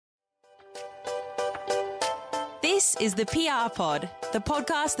This is the PR Pod, the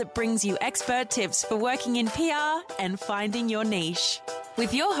podcast that brings you expert tips for working in PR and finding your niche.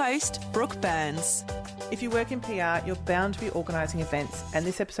 With your host, Brooke Burns. If you work in PR, you're bound to be organising events, and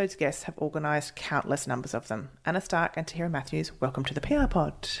this episode's guests have organised countless numbers of them. Anna Stark and Tahira Matthews, welcome to the PR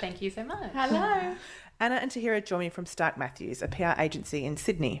Pod. Thank you so much. Hello. Anna and Tahira join me from Stark Matthews, a PR agency in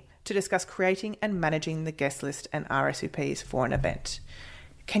Sydney, to discuss creating and managing the guest list and RSVPs for an event.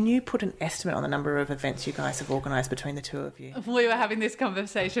 Can you put an estimate on the number of events you guys have organised between the two of you? We were having this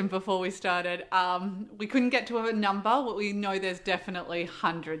conversation before we started. We couldn't get to a number, but we know there's definitely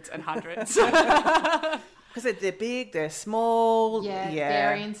hundreds and hundreds. Because they're big, they're small. Yeah.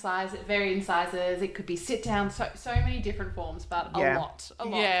 Varying sizes. It could be sit down, so many different forms, but a lot.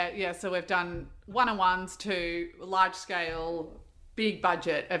 Yeah. So we've done one-on-ones to large scale, big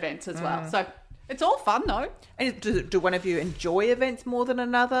budget events as well. So it's all fun though. And do one of you enjoy events more than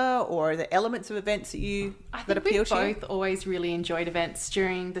another, or are there elements of events that appeal to you? We both always really enjoyed events.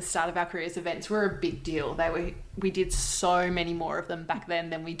 During the start of our careers, events were a big deal. We did so many more of them back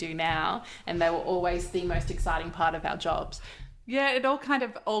then than we do now, and they were always the most exciting part of our jobs. Yeah, it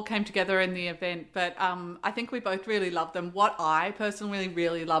all came together in the event, but I think we both really love them. What I personally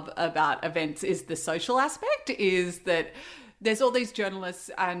really love about events is the social aspect, is that there's all these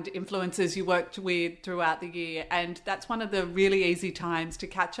journalists and influencers you worked with throughout the year, and that's one of the really easy times to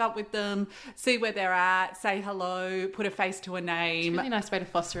catch up with them, see where they're at, say hello, put a face to a name. It's a really nice way to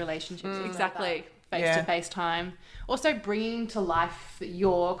foster relationships. Exactly. Face-to-face time. Also bringing to life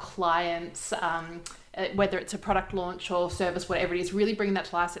your clients, whether it's a product launch or service, whatever it is, really bringing that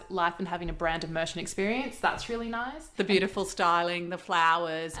to life and having a brand immersion experience. That's really nice. The beautiful styling, the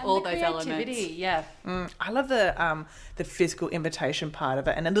flowers, and all those elements. Yeah. I love the physical invitation part of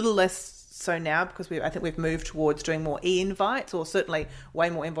it, and a little less so now because I think we've moved towards doing more e-invites, or certainly way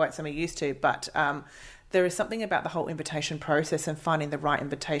more invites than we used to. But there is something about the whole invitation process and finding the right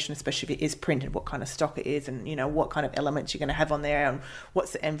invitation, especially if it is printed, what kind of stock it is, and what kind of elements you're going to have on there, and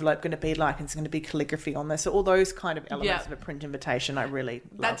what's the envelope going to be like, and it's going to be calligraphy on there. So all those kind of elements of a print invitation I really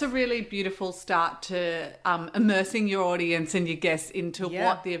love. That's a really beautiful start to immersing your audience and your guests into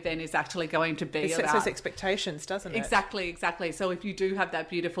what the event is actually going to be about. It sets expectations, doesn't it? Exactly. So if you do have that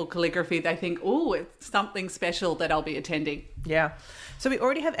beautiful calligraphy, they think, oh, it's something special that I'll be attending. Yeah. So we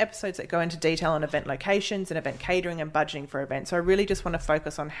already have episodes that go into detail on event locations and event catering and budgeting for events. So I really just want to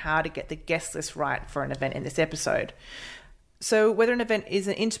focus on how to get the guest list right for an event in this episode. So whether an event is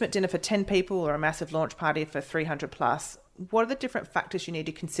an intimate dinner for 10 people or a massive launch party for 300 plus, what are the different factors you need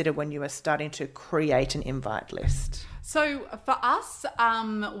to consider when you are starting to create an invite list? So for us,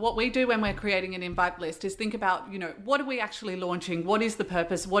 what we do when we're creating an invite list is think about, what are we actually launching? What is the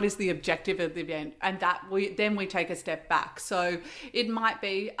purpose? What is the objective of the event? And then we take a step back. So it might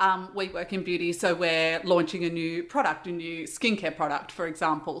be, we work in beauty, so we're launching a new product, a new skincare product, for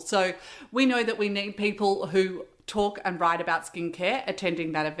example. So we know that we need people who talk and write about skincare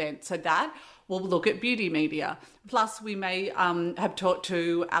attending that event. So that we'll look at beauty media. Plus, we may have talked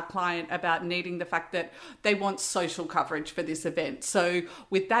to our client about needing the fact that they want social coverage for this event. So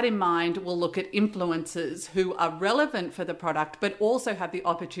with that in mind, we'll look at influencers who are relevant for the product, but also have the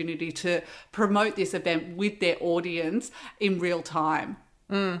opportunity to promote this event with their audience in real time.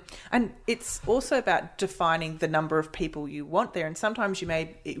 And it's also about defining the number of people you want there. And sometimes you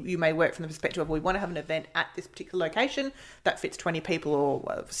may work from the perspective of, we want to have an event at this particular location that fits 20 people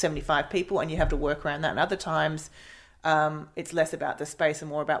or 75 people, and you have to work around that. And other times it's less about the space and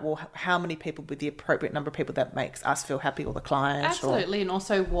more about, how many people with the appropriate number of people that makes us feel happy, or the client. Absolutely. And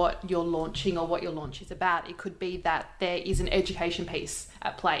also what you're launching or what your launch is about. It could be that there is an education piece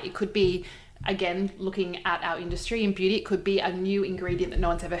at play. It could be, again, looking at our industry in beauty, it could be a new ingredient that no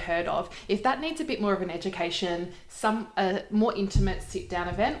one's ever heard of. If that needs a bit more of an education, some more intimate sit-down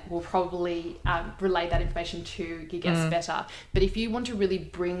event will probably relay that information to your guests better. But if you want to really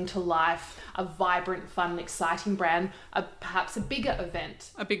bring to life a vibrant, fun, exciting brand, perhaps a bigger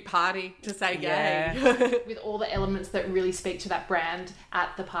event. A big party to say yay. With all the elements that really speak to that brand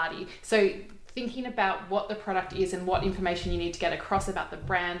at the party. So thinking about what the product is and what information you need to get across about the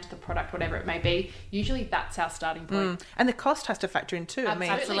brand, the product, whatever it may be, usually that's our starting point. And the cost has to factor in too.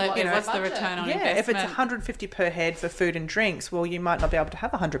 Absolutely. What's the return on investment? If it's 150 per head for food and drinks, well, you might not be able to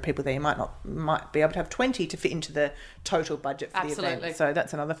have 100 people there. You might be able to have 20 to fit into the total budget for the event. So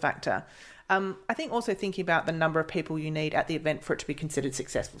that's another factor. I think also thinking about the number of people you need at the event for it to be considered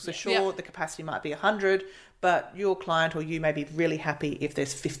successful. So the capacity might be 100, but your client or you may be really happy if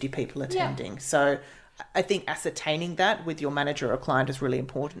there's 50 people attending. So I think ascertaining that with your manager or client is really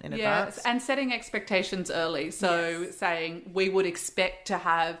important in advance. And setting expectations early. So saying we would expect to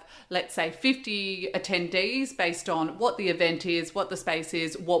have, let's say, 50 attendees based on what the event is, what the space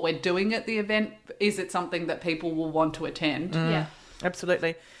is, what we're doing at the event. Is it something that people will want to attend? Yeah.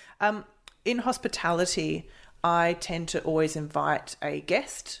 Absolutely. In hospitality, I tend to always invite a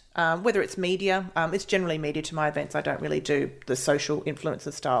guest, whether it's media. It's generally media to my events. I don't really do the social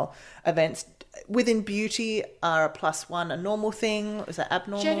influencer style events. Within beauty, are a +1 a normal thing? Is that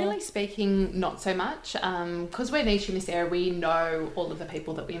abnormal? Generally speaking, not so much. Because we're niche in this area, we know all of the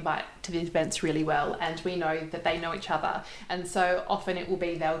people that we invite to these events really well, and we know that they know each other. And so often it will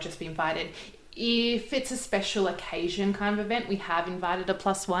be they'll just be invited. If it's a special occasion kind of event, we have invited a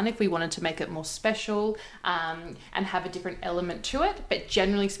 +1 if we wanted to make it more special and have a different element to it. But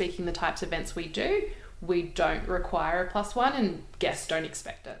generally speaking, the types of events we do, we don't require a +1 and guests don't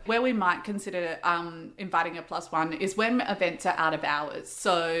expect it. Where we might consider inviting a +1 is when events are out of hours.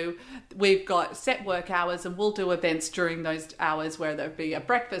 So we've got set work hours and we'll do events during those hours, whether it be a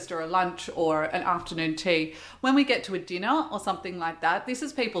breakfast or a lunch or an afternoon tea. When we get to a dinner or something like that, this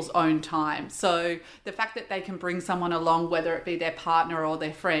is people's own time. So the fact that they can bring someone along, whether it be their partner or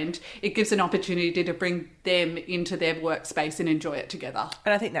their friend, it gives an opportunity to bring them into their workspace and enjoy it together.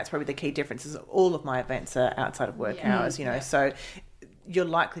 And I think that's probably the key difference is all of my events are outside of work hours, so you're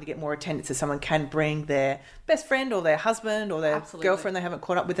likely to get more attendance if someone can bring their best friend or their husband or their girlfriend they haven't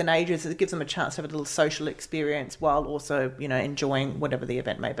caught up with in ages. It gives them a chance to have a little social experience while also, enjoying whatever the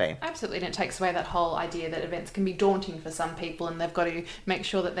event may be. Absolutely, and it takes away that whole idea that events can be daunting for some people and they've got to make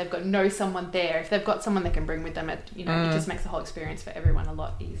sure that they've got someone there. If they've got someone they can bring with them, it just makes the whole experience for everyone a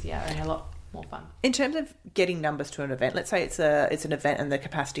lot easier and a lot more fun. In terms of getting numbers to an event, let's say it's an event and the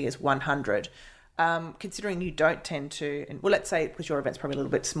capacity is 100. Considering you don't tend to, let's say because your event's probably a little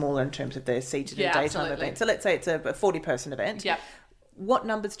bit smaller in terms of their seated and daytime event. So let's say it's a 40-person event. Yep. What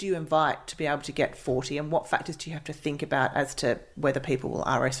numbers do you invite to be able to get 40, and what factors do you have to think about as to whether people will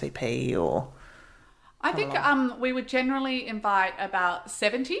RSVP or? I think we would generally invite about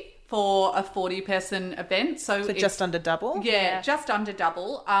 70 for a 40-person event. So just under double? Yeah, just under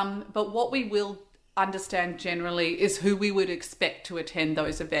double. But what we will understand generally is who we would expect to attend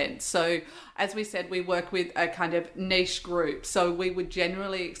those events. So as we said, we work with a kind of niche group. So we would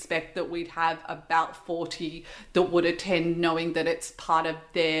generally expect that we'd have about 40 that would attend, knowing that it's part of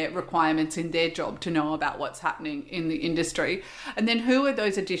their requirements in their job to know about what's happening in the industry. And then who are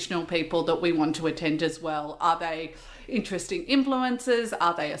those additional people that we want to attend as well? Are they interesting influencers?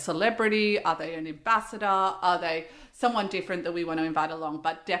 Are they a celebrity? Are they an ambassador? Are they someone different that we want to invite along?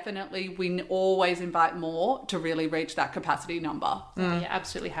 But definitely we always invite more to really reach that capacity number. You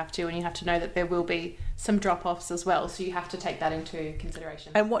absolutely have to, and you have to know that there will be some drop-offs as well, so you have to take that into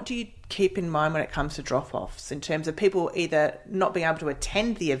consideration. And what do you keep in mind when it comes to drop-offs in terms of people either not being able to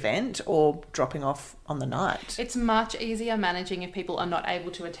attend the event or dropping off on the night? It's much easier managing if people are not able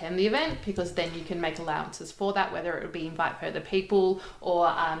to attend the event, because then you can make allowances for that, whether it would be invite further people or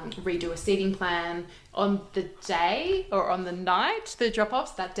redo a seating plan. On the day or on the night, the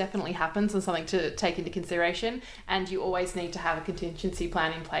drop-offs, that definitely happens and something to take into consideration. And you always need to have a contingency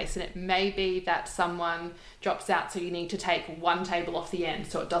plan in place. And it may be that someone drops out, so you need to take one table off the end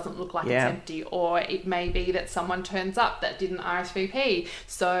so it doesn't look like it's empty. Or it may be that someone turns up that didn't RSVP.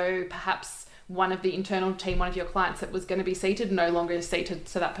 So perhaps one of the internal team, one of your clients that was going to be seated, no longer is seated,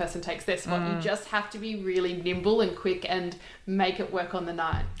 so that person takes this one. You just have to be really nimble and quick and make it work on the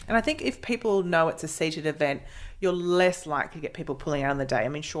night. And I think if people know it's a seated event, you're less likely to get people pulling out on the day. I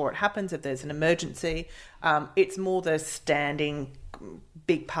mean, sure, it happens if there's an emergency. It's more the standing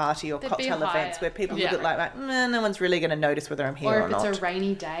big party or cocktail events where people look at like, no one's really going to notice whether I'm here or not. Or if it's a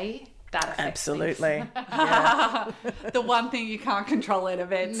rainy day, that affects Absolutely. The one thing you can't control at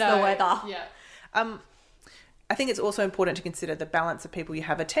events, the weather. Yeah. I think it's also important to consider the balance of people you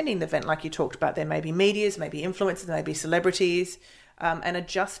have attending the event. Like you talked about, there may be medias, maybe influencers, maybe celebrities, and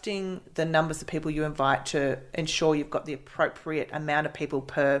adjusting the numbers of people you invite to ensure you've got the appropriate amount of people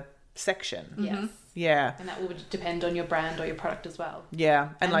per section. Yes. Yeah. And that will depend on your brand or your product as well. Yeah.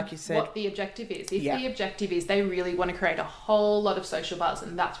 And like you said, what the objective is. If the objective is they really want to create a whole lot of social buzz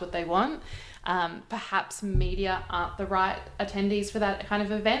and that's what they want, perhaps media aren't the right attendees for that kind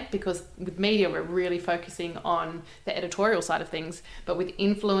of event, because with media we're really focusing on the editorial side of things, but with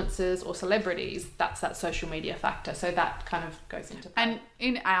influencers or celebrities, that's that social media factor, so that kind of goes into play. And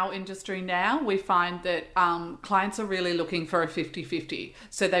in our industry now, we find that clients are really looking for a 50-50,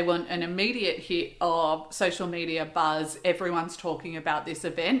 so they want an immediate hit of social media buzz, everyone's talking about this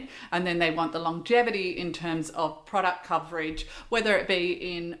event, and then they want the longevity in terms of product coverage, whether it be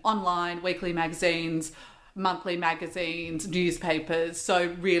in online, weekly weekly magazines, monthly magazines, newspapers.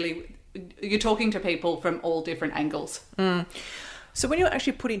 So really, you're talking to people from all different angles. So when you're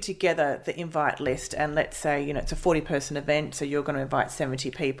actually putting together the invite list, and let's say, it's a 40-person event, so you're going to invite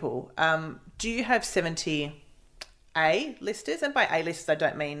 70 people, do you have 70 A-listers? And by A-listers, I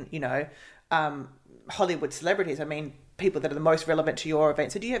don't mean, Hollywood celebrities. I mean people that are the most relevant to your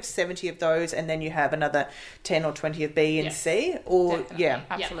event. So do you have 70 of those, and then you have another 10 or 20 of B and C? Or definitely. Yeah,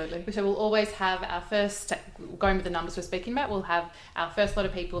 absolutely. So we'll always have our first, going with the numbers we're speaking about, we'll have our first lot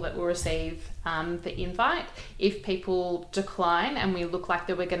of people that will receive the invite. If people decline and we look like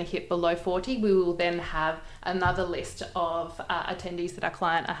that we're going to hit below 40, we will then have another list of attendees that our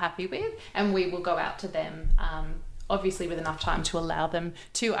client are happy with, and we will go out to them obviously with enough time to allow them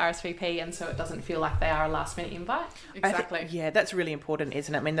to RSVP, and so it doesn't feel like they are a last minute invite. Exactly. That's really important,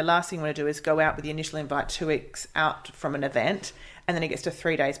 isn't it? I mean, the last thing you want to do is go out with the initial invite 2 weeks out from an event, and then it gets to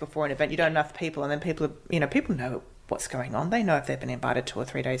 3 days before an event. You don't have enough people, and then people know what's going on. They know if they've been invited 2 or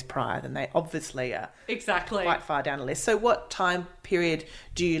 3 days prior, then they obviously are quite far down the list. So what time period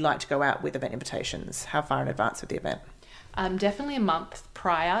do you like to go out with event invitations? How far in advance of the event? Definitely a month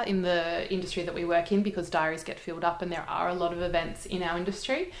prior in the industry that we work in, because diaries get filled up and there are a lot of events in our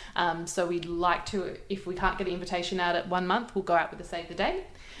industry. So we'd like to, if we can't get an invitation out at 1 month, we'll go out with a save the date.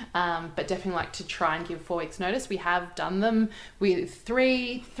 But definitely like to try and give 4 weeks notice. We have done them with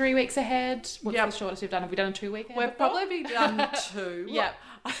three weeks ahead. What's the shortest we've done? Have we done a 2 week ahead? We've probably done 2. Yeah.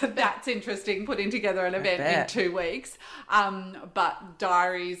 That's interesting, putting together an event in 2 weeks. But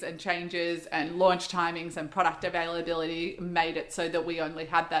diaries and changes and launch timings and product availability made it so that we only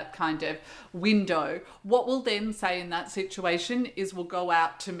had that kind of window. What we'll then say in that situation is we'll go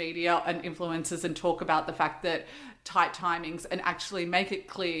out to media and influencers and talk about the fact that tight timings, and actually make it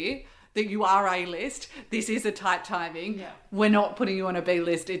clear that you are A-list. This is a tight timing. Yeah. We're not putting you on a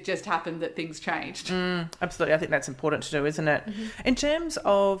B-list. It just happened that things changed. Absolutely. I think that's important to do, isn't it? Mm-hmm. In terms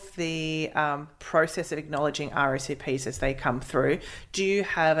of the process of acknowledging RSVPs as they come through, do you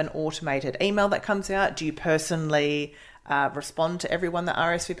have an automated email that comes out? Do you personally respond to everyone that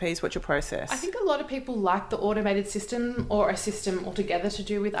RSVPs? What's your process? I think a lot of people like the automated system or a system altogether to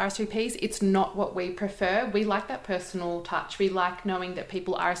do with RSVPs. It's not what we prefer. We like that personal touch. We like knowing that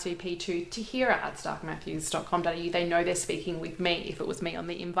people RSVP to hear at starkmatthews.com.au. They know they're speaking with me, if it was me on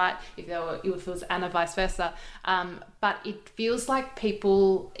the invite, if it was Anna, vice versa. But it feels like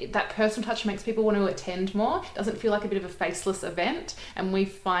that personal touch makes people want to attend more. It doesn't feel like a bit of a faceless event, and we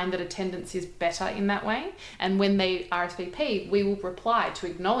find that attendance is better in that way. And when they RSVP, we will reply to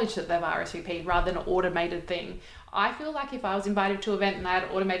acknowledge that they've RSVP'd rather than an automated thing. I feel like if I was invited to an event and I had an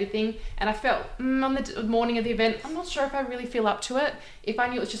automated thing, and I felt on the morning of the event, I'm not sure if I really feel up to it. If I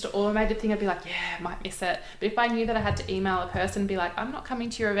knew it was just an automated thing, I'd be like, yeah, I might miss it. But if I knew that I had to email a person and be like, I'm not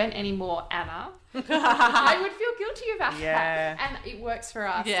coming to your event anymore, Anna, I would feel guilty about that. And it works for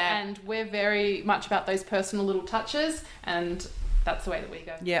us. Yeah. And we're very much about those personal little touches, and that's the way that we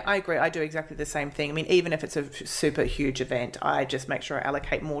go. Yeah, I agree. I do exactly the same thing. I mean, even if it's a super huge event, I just make sure I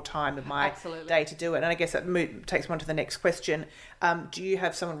allocate more time of my day to do it. And I guess that takes me on to the next question. Do you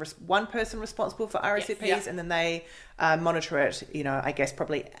have one person responsible for RSVPs, yes, and then they monitor it, I guess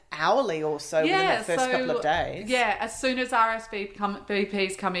probably hourly or so within that first couple of days? Yeah, as soon as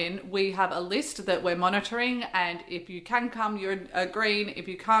RSVPs come in, we have a list that we're monitoring, and if you can come, you're a green. If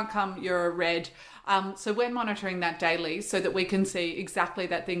you can't come, you're a red. So we're monitoring that daily so that we can see exactly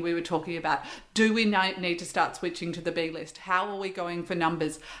that thing we were talking about. Do we need to start switching to the B list? How are we going for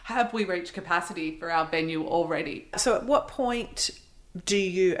numbers? Have we reached capacity for our venue already? So at what point do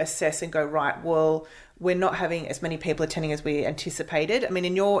you assess and go, right, well, we're not having as many people attending as we anticipated? I mean,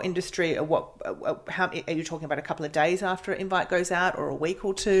 in your industry, how are you talking about a couple of days after an invite goes out, or a week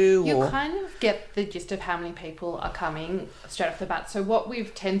or two? You kind of get the gist of how many people are coming straight off the bat. So what we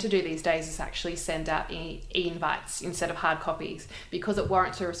tend to do these days is actually send out e-invites instead of hard copies, because it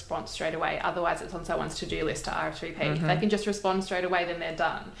warrants a response straight away. Otherwise, it's on someone's to-do list to RSVP. Mm-hmm. If they can just respond straight away, then they're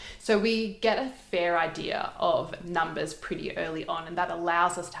done. So we get a fair idea of numbers pretty early on, and that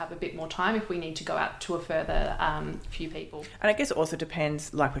allows us to have a bit more time if we need to go out to a further few people. And I guess it also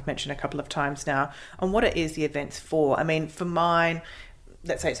depends, like we've mentioned a couple of times now, on what it is the event's for. I mean, for mine,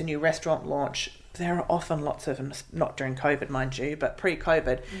 let's say it's a new restaurant launch, there are often lots of them, not during COVID, mind you, but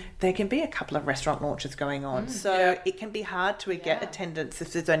pre-COVID, there can be a couple of restaurant launches going on. It can be hard to get attendance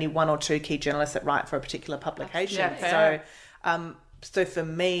if there's only one or two key journalists that write for a particular publication. So for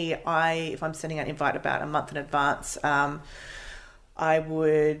me, if I'm sending out an invite about a month in advance, I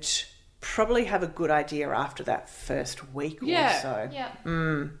would probably have a good idea after that first week or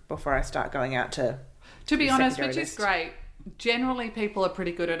so. Before I start going out to be honest, which list. is great. generally people are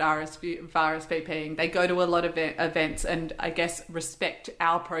pretty good at RSVPing. They go to a lot of events and I guess respect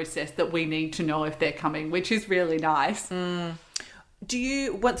our process that we need to know if they're coming, which is really nice.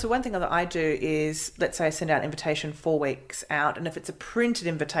 So one thing that I do is, let's say I send out an invitation 4 weeks out, and if it's a printed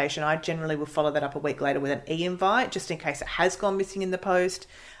invitation, I generally will follow that up a week later with an e-invite, just in case it has gone missing in the post.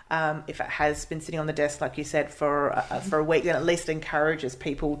 If it has been sitting on the desk, like you said, for a week, then at least it encourages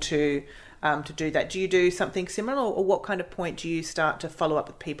people to do that. Do you do something similar, or what kind of point do you start to follow up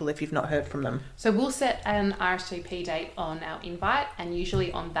with people if you've not heard from them? So we'll set an RSVP date on our invite, and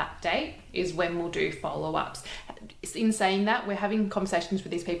usually on that date is when we'll do follow-ups. In saying that, we're having conversations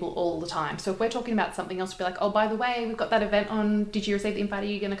with these people all the time. So if we're talking about something else, we'll be like, oh, by the way, we've got that event on. Did you receive the invite? Are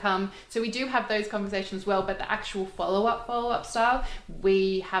you going to come? So we do have those conversations as well, but the actual follow-up style,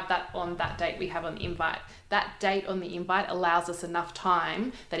 we have that on that date we have on the invite. That date on the invite allows us enough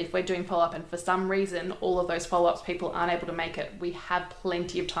time that if we're doing follow-up and for some reason all of those follow-ups people aren't able to make it, we have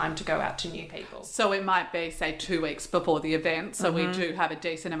plenty of time to go out to new people. So it might be, say, 2 weeks before the event. So we do have a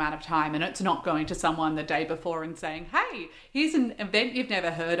decent amount of time, and it's not going to someone the day before and saying, hey, here's an event you've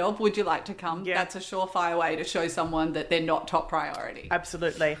never heard of. Would you like to come? Yeah. That's a surefire way to show someone that they're not top priority.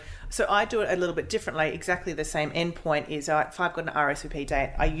 Absolutely. So I do it a little bit differently. Exactly the same endpoint is if I've got an RSVP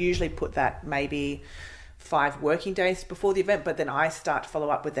date, I usually put that maybe 5 working days before the event, but then I start to follow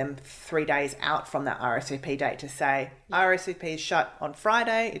up with them 3 days out from that RSVP date to say, RSVP is shut on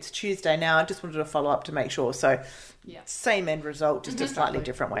Friday, it's Tuesday now, I just wanted to follow up to make sure. So same end result, just a slightly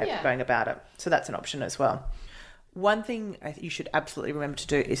different way of going about it. So that's an option as well. One thing you should absolutely remember to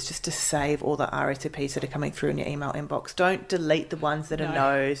do is just to save all the RSVPs that are coming through in your email inbox. Don't delete the ones that are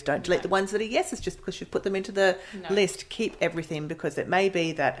no's. Don't delete the ones that are yeses just because you've put them into the list. Keep everything, because it may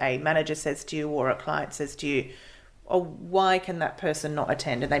be that a manager says to you or a client says to you, oh, why can that person not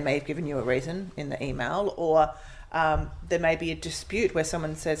attend? And they may have given you a reason in the email, or there may be a dispute where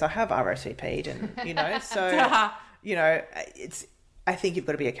someone says, I have RSVP'd, and, so, I think you've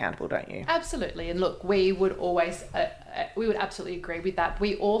got to be accountable, don't you? Absolutely. And look, we would always, we would absolutely agree with that.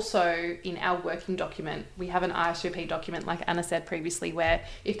 We also, in our working document, we have an RSVP document, like Anna said previously, where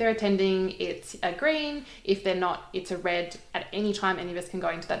if they're attending, it's a green. If they're not, it's a red. At any time, any of us can go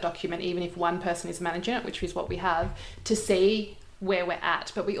into that document, even if one person is managing it, which is what we have, to see where we're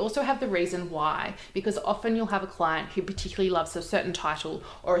at. But we also have the reason why, because often you'll have a client who particularly loves a certain title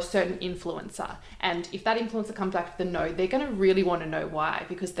or a certain influencer, and if that influencer comes back with a no, they're going to really want to know why,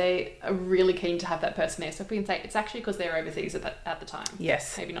 because they are really keen to have that person there. So if we can say it's actually because they're overseas at the time,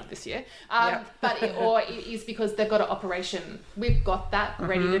 yes, maybe not this year, but it is because they've got an operation. We've got that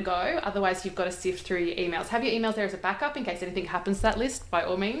ready to go. Otherwise, you've got to sift through your emails. Have your emails there as a backup in case anything happens to that list, by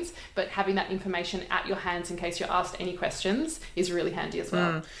all means, but having that information at your hands in case you're asked any questions is really handy as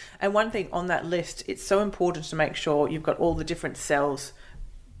well. And one thing on that list, it's so important to make sure you've got all the different cells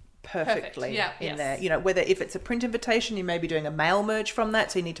perfectly in there. Whether if it's a print invitation, you may be doing a mail merge from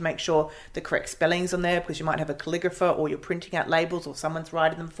that, so you need to make sure the correct spelling's on there, because you might have a calligrapher or you're printing out labels or someone's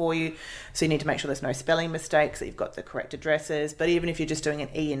writing them for you, so you need to make sure there's no spelling mistakes, that you've got the correct addresses. But even if you're just doing an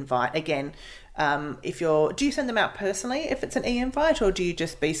e-invite, again, do you send them out personally if it's an e-invite, or do you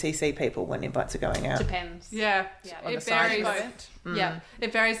just BCC people when invites are going out? Depends. It varies.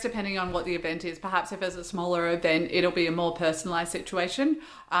 It varies depending on what the event is. Perhaps if it's a smaller event, it'll be a more personalised situation.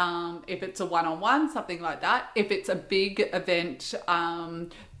 If it's a one-on-one, something like that. If it's a big event,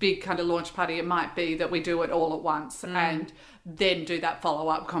 big kind of launch party, it might be that we do it all at once and then do that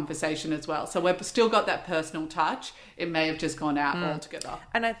follow-up conversation as well. So we've still got that personal touch. It may have just gone out altogether.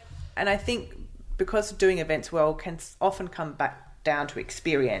 And I think because doing events well can often come back down to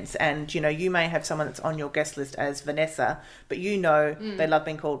experience, and you may have someone that's on your guest list as Vanessa, but they love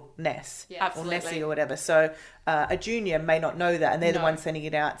being called Ness or Nessie or whatever, so a junior may not know that, and they're the ones sending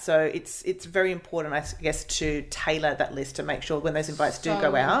it out. So it's very important, I guess, to tailor that list to make sure when those invites do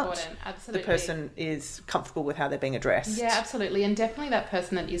go out, the person is comfortable with how they're being addressed. Absolutely. And definitely that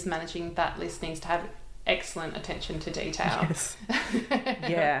person that is managing that list needs to have excellent attention to detail. Yes.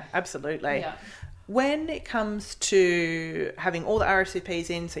 Absolutely. When it comes to having all the RSVPs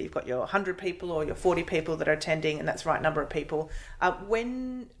in, so you've got your 100 people or your 40 people that are attending, and that's the right number of people,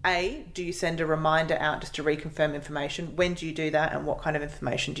 when do you send a reminder out just to reconfirm information? When do you do that, and what kind of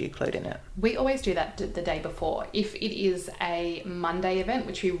information do you include in it? We always do that the day before. If it is a Monday event,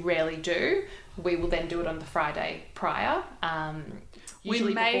 which we rarely do, we will then do it on the Friday prior.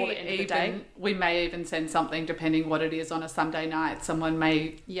 Usually before the end of the day. We may even send something, depending what it is, on a Sunday night. Someone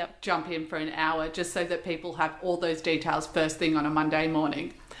may jump in for an hour just so that people have all those details first thing on a Monday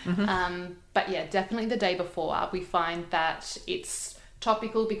morning. But definitely the day before. We find that it's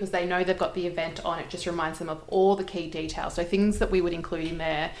topical because they know they've got the event on. It just reminds them of all the key details. So things that we would include in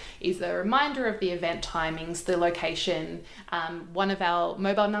there is a reminder of the event timings, the location, one of our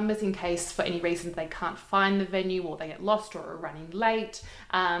mobile numbers in case for any reason they can't find the venue or they get lost or are running late.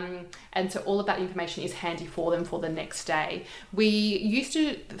 And so all of that information is handy for them for the next day. We used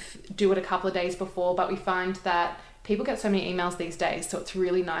to do it a couple of days before, but we find that people get so many emails these days, so it's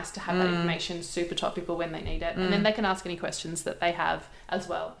really nice to have that information super topical when they need it. And then they can ask any questions that they have as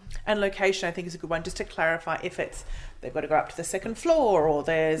well. And location, I think, is a good one, just to clarify if it's they've got to go up to the second floor or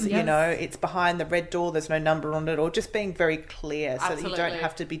there's, you know, it's behind the red door, there's no number on it, or just being very clear so that you don't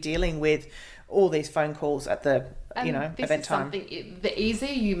have to be dealing with all these phone calls at the, event time. The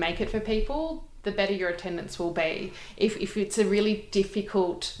easier you make it for people, the better your attendance will be. If it's a really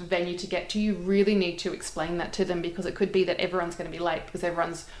difficult venue to get to, you really need to explain that to them, because it could be that everyone's going to be late because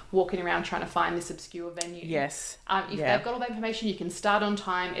everyone's walking around trying to find this obscure venue. Yes. If they've got all that information, you can start on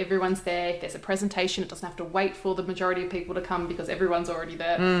time, everyone's there. If there's a presentation, it doesn't have to wait for the majority of people to come because everyone's already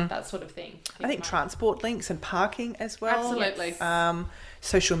there, that sort of thing. I think transport links and parking as well. Absolutely.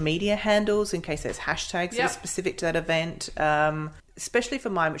 Social media handles in case there's hashtags that are specific to that event. Especially for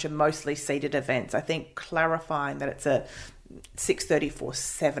mine, which are mostly seated events, I think clarifying that it's a 6:30 for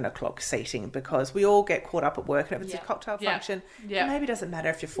 7 o'clock seating, because we all get caught up at work, and if it's a cocktail function, it maybe doesn't matter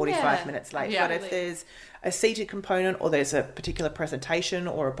if you're 45 minutes late. But if there's a seated component or there's a particular presentation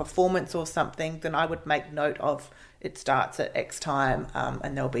or a performance or something, then I would make note of it starts at X time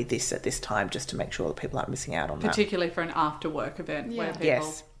and there'll be this at this time, just to make sure that people aren't missing out on that. Particularly for an after work event where people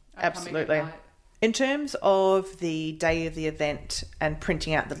are absolutely. coming at night. In terms of the day of the event and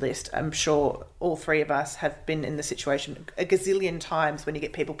printing out the list, I'm sure all three of us have been in the situation a gazillion times when you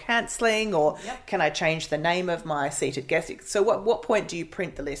get people cancelling or can I change the name of my seated guest? So what point do you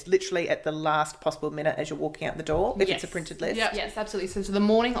print the list? Literally at the last possible minute as you're walking out the door, if it's a printed list? Yes, absolutely. So the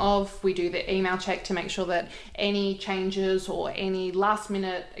morning of, we do the email check to make sure that any changes or any last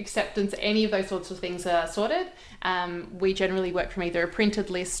minute acceptance, any of those sorts of things are sorted. We generally work from either a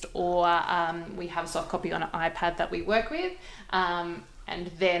printed list or we have a soft copy on an iPad that we work with. And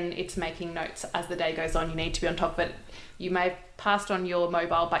then it's making notes as the day goes on. You need to be on top of it. You may have passed on your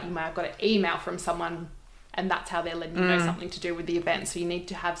mobile, but you may have got an email from someone, and that's how they're letting you know something to do with the event. So you need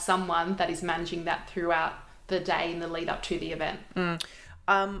to have someone that is managing that throughout the day in the lead up to the event.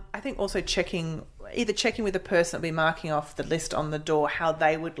 I think also checking with the person that'll be marking off the list on the door how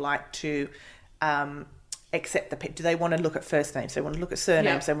they would like to accept do they want to look at first names, they want to look at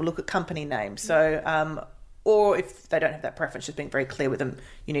surnames, they will look at company names. So or if they don't have that preference, just being very clear with them,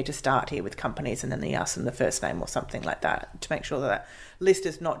 you need to start here with companies and then they ask them the first name or something like that, to make sure that list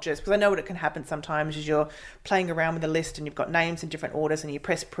is not just, because I know what it can happen sometimes is you're playing around with the list and you've got names in different orders and you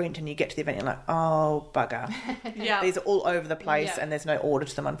press print and you get to the event and you're like, oh bugger. These are all over the place and there's no order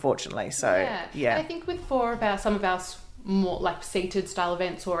to them, unfortunately. So I think with some of our more like seated style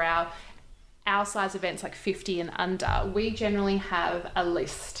events or our size events, like 50 and under, we generally have a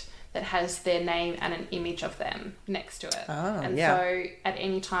list that has their name and an image of them next to it. So at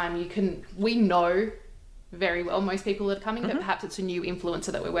any time we know very well most people that are coming, but perhaps it's a new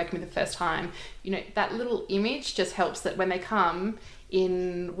influencer that we're working with the first time. That little image just helps that when they come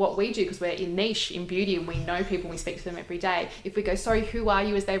in what we do, because we're in niche in beauty and we know people, we speak to them every day. If we go, sorry, who are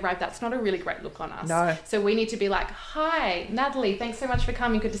you, as they arrive, that's not a really great look on us. No. So we need to be like, hi, Natalie, thanks so much for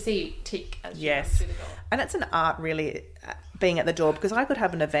coming. Good to see you. Tick as you come through the door. And it's an art really being at the door, because I could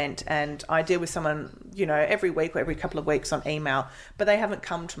have an event and I deal with someone, every week or every couple of weeks on email, but they haven't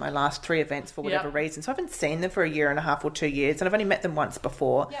come to my last 3 events for whatever reason. So I haven't seen them for a year and a half or 2 years, and I've only met them once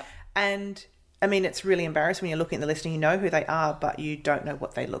before. And I mean, it's really embarrassing when you're looking at the list and you know who they are, but you don't know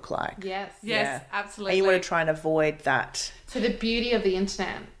what they look like. Yes, absolutely. And you want to try and avoid that. So the beauty of the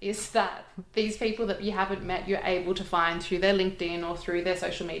internet is that these people that you haven't met, you're able to find through their LinkedIn or through their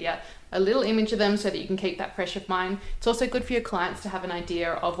social media, a little image of them so that you can keep that fresh of mind. It's also good for your clients to have an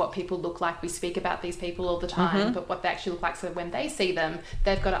idea of what people look like. We speak about these people all the time, but what they actually look like, so that when they see them,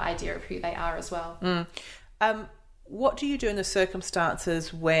 they've got an idea of who they are as well. What do you do in the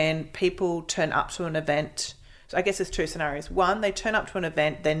circumstances when people turn up to an event? So I guess there's 2 scenarios. One, they turn up to an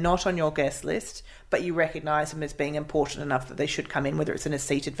event, they're not on your guest list, but you recognise them as being important enough that they should come in, whether it's in a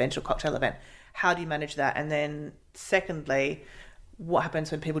seated event or cocktail event. How do you manage that? And then secondly, what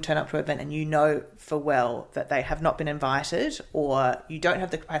happens when people turn up to an event and you know for well that they have not been invited, or you don't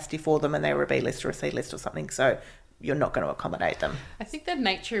have the capacity for them and they were a B list or a C list or something, so you're not going to accommodate them? I think the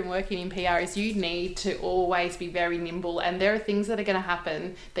nature in working in PR is you need to always be very nimble, and there are things that are going to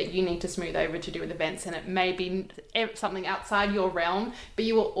happen that you need to smooth over to do with events, and it may be something outside your realm, but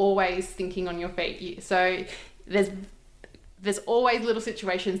you are always thinking on your feet. So there's there's always little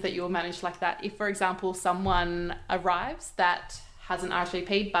situations that you'll manage like that. If, for example, someone arrives that has an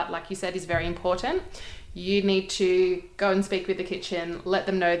RSVP, but like you said, is very important, you need to go and speak with the kitchen, let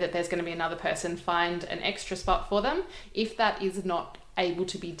them know that there's going to be another person, find an extra spot for them. If that is not able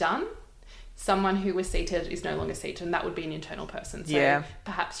to be done, someone who was seated is no longer seated, and that would be an internal person. So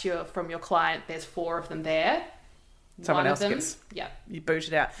perhaps from your client, there's 4 of them there. Someone else gets you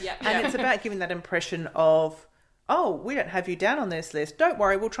booted out. And it's about giving that impression of, oh, we don't have you down on this list. Don't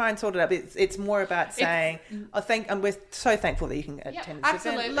worry, we'll try and sort it out. It's more about saying, and we're so thankful that you can attend this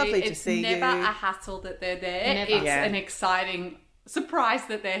event. Lovely to see you. It's never a hassle that they're there. Never. It's an exciting surprise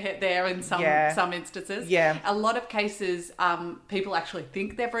that they're there in some instances. A lot of cases, people actually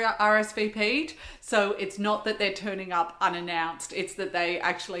think they've RSVP'd, so it's not that they're turning up unannounced, it's that they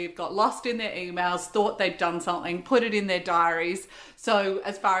actually have got lost in their emails, thought they'd done something, put it in their diaries. So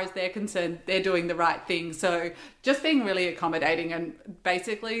as far as they're concerned, they're doing the right thing. So just being really accommodating, and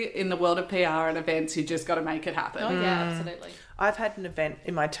basically in the world of PR and events, you just got to make it happen. Oh yeah, absolutely. I've had an event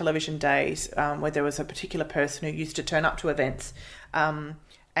in my television days where there was a particular person who used to turn up to events,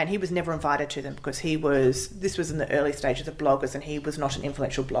 and he was never invited to them because this was in the early stages of bloggers, and he was not an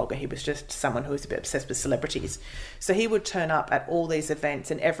influential blogger. He was just someone who was a bit obsessed with celebrities. So he would turn up at all these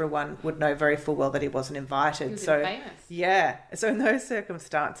events, and everyone would know very full well that he wasn't invited. He was famous. Yeah. So in those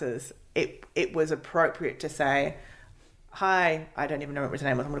circumstances, it was appropriate to say, hi, I don't even know what his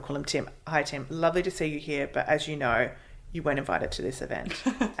name was. I'm going to call him Tim. Hi, Tim. Lovely to see you here, but as you know, you weren't invited to this event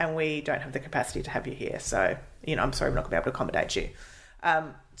and we don't have the capacity to have you here. So, I'm sorry, we're not going to be able to accommodate you.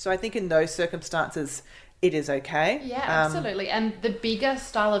 So I think in those circumstances, it is okay. Yeah, absolutely. And the bigger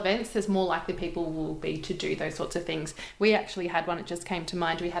style events, there's more likely people will be to do those sorts of things. We actually had one, it just came to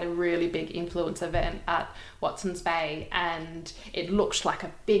mind. We had a really big influence event at Watson's Bay, and it looked like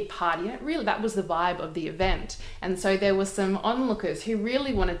a big party. And really, that was the vibe of the event. And so there were some onlookers who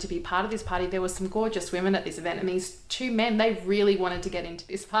really wanted to be part of this party. There were some gorgeous women at this event, and these 2 men, they really wanted to get into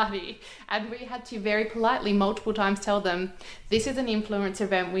this party. And we had to very politely, multiple times, tell them, this is an influence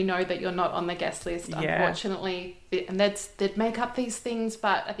event. We know that you're not on the guest list, unfortunately. And they'd make up these things,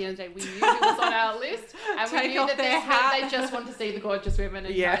 but at the end of the day, we knew who was on our list, and we knew that they just want to see the gorgeous women,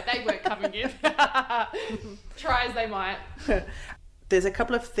 and they weren't coming in. Try as they might. There's a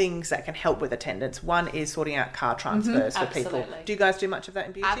couple of things that can help with attendance. One is sorting out car transfers for people. Do you guys do much of that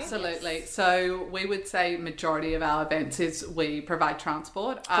in beauty? Absolutely. Yes. So we would say majority of our events is we provide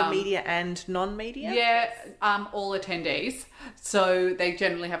transport. For media and non-media? Yeah, all attendees. So they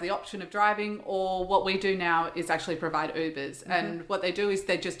generally have the option of driving, or what we do now is actually provide Ubers. And what they do is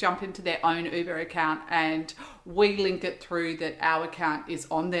they just jump into their own Uber account, and we link it through that our account is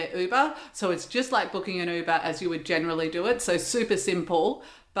on their Uber. So it's just like booking an Uber as you would generally do it. So super simple,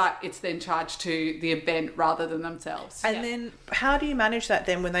 but it's then charged to the event rather than themselves. And then how do you manage that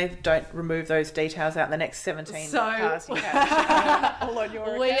then when they don't remove those details out in the next 17 cars you have all on your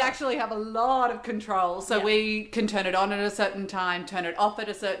account? We actually have a lot of control. So we can turn it on at a certain time, turn it off at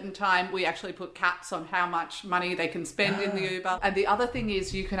a certain time. We actually put caps on how much money they can spend in the Uber. And the other thing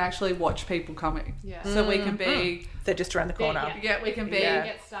is you can actually watch people coming. Yeah. So we can be... They're just around the corner. Yeah, we can be...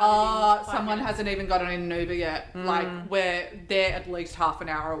 someone hasn't even gotten in an Uber yet. Like, we're there at least half an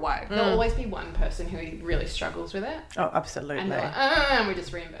hour away. There'll always be one person who really struggles with it. Oh, absolutely. And they're like, and we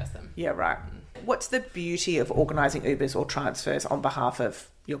just reimburse them. Yeah, right. What's the beauty of organising Ubers or transfers on behalf of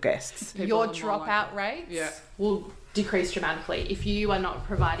your guests? Your dropout rates will decrease dramatically. If you are not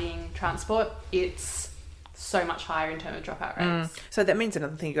providing transport, it's so much higher in terms of dropout rates. So that means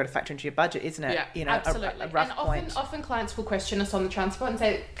another thing you've got to factor into your budget, isn't it? Yeah, absolutely. A rough point. Often clients will question us on the transport and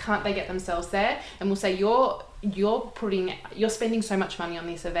say, can't they get themselves there? And we'll say, you're spending so much money on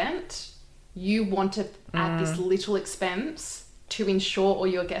this event. You want to add this little expense to ensure all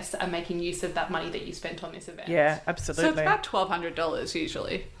your guests are making use of that money that you spent on this event. Yeah, absolutely. So it's about $1,200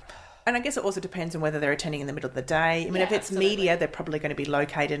 usually. And I guess it also depends on whether they're attending in the middle of the day. I mean, if it's media, they're probably going to be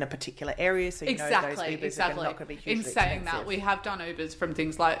located in a particular area, so you know those Ubers are not going to be hugely expensive. In saying that, we have done Ubers from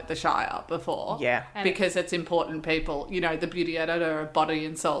things like the Shire before. Yeah. Because it's important people. You know, the beauty editor of Body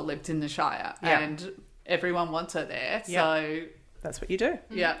and Soul lived in the Shire, and everyone wants her there, so... That's what you do.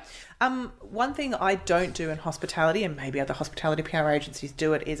 Yeah. One thing I don't do in hospitality, and maybe other hospitality PR agencies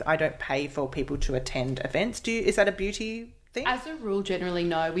do it, is I don't pay for people to attend events. Is that a beauty thing? As a rule, generally,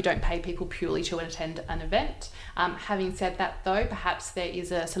 no. We don't pay people purely to attend an event. Having said that, though, perhaps there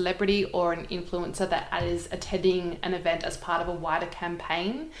is a celebrity or an influencer that is attending an event as part of a wider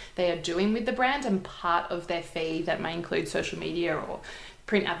campaign they are doing with the brand, and part of their fee that may include social media or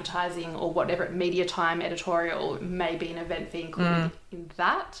print advertising or whatever, media time, editorial, may be an event fee included in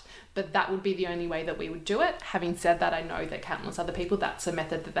that. But that would be the only way that we would do it. Having said that, I know that countless other people, that's a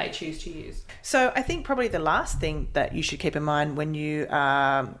method that they choose to use. So I think probably the last thing that you should keep in mind when you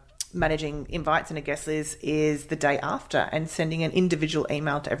are managing invites and a guest list is the day after and sending an individual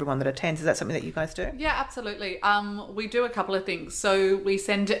email to everyone that attends. Is that something that you guys do? Yeah, absolutely. We do a couple of things. So we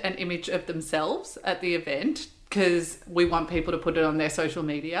send an image of themselves at the event because we want people to put it on their social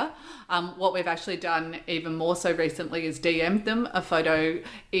media. What we've actually done even more so recently is DM them a photo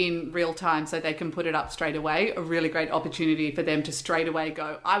in real time so they can put it up straight away. A really great opportunity for them to straight away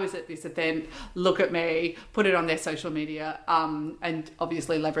go, I was at this event, look at me, put it on their social media, and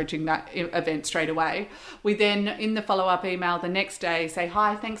obviously leveraging that event straight away. We then, in the follow-up email the next day, say,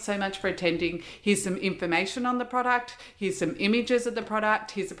 hi, thanks so much for attending. Here's some information on the product. Here's some images of the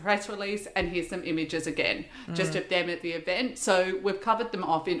product. Here's a press release. And here's some images again, just of them at the event. So we've covered them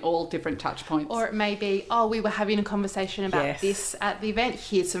off in all different touch points. Or it may be, we were having a conversation about this at the event.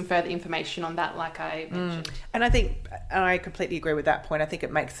 Here's some further information on that, like I mentioned. And I completely agree with that point. I think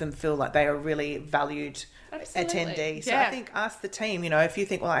it makes them feel like they are really valued attendee. So I think ask the team, if you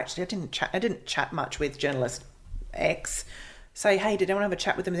think, well, actually I didn't chat much with journalist X, say, hey, did anyone have a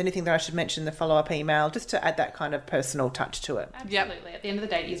chat with them? Is there anything that I should mention in the follow-up email, just to add that kind of personal touch to it? Absolutely. At the end of the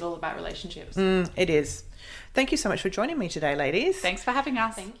day, it is all about relationships. It is. Thank you so much for joining me today, ladies. Thanks for having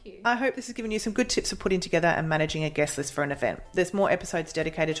us. Thank you. I hope this has given you some good tips for putting together and managing a guest list for an event. There's more episodes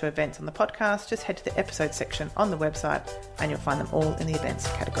dedicated to events on the podcast. Just head to the episode section on the website and you'll find them all in the events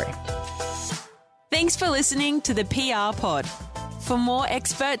category. Thanks for listening to the PR Pod. For more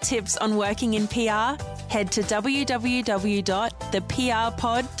expert tips on working in PR, head to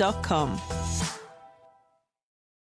www.theprpod.com.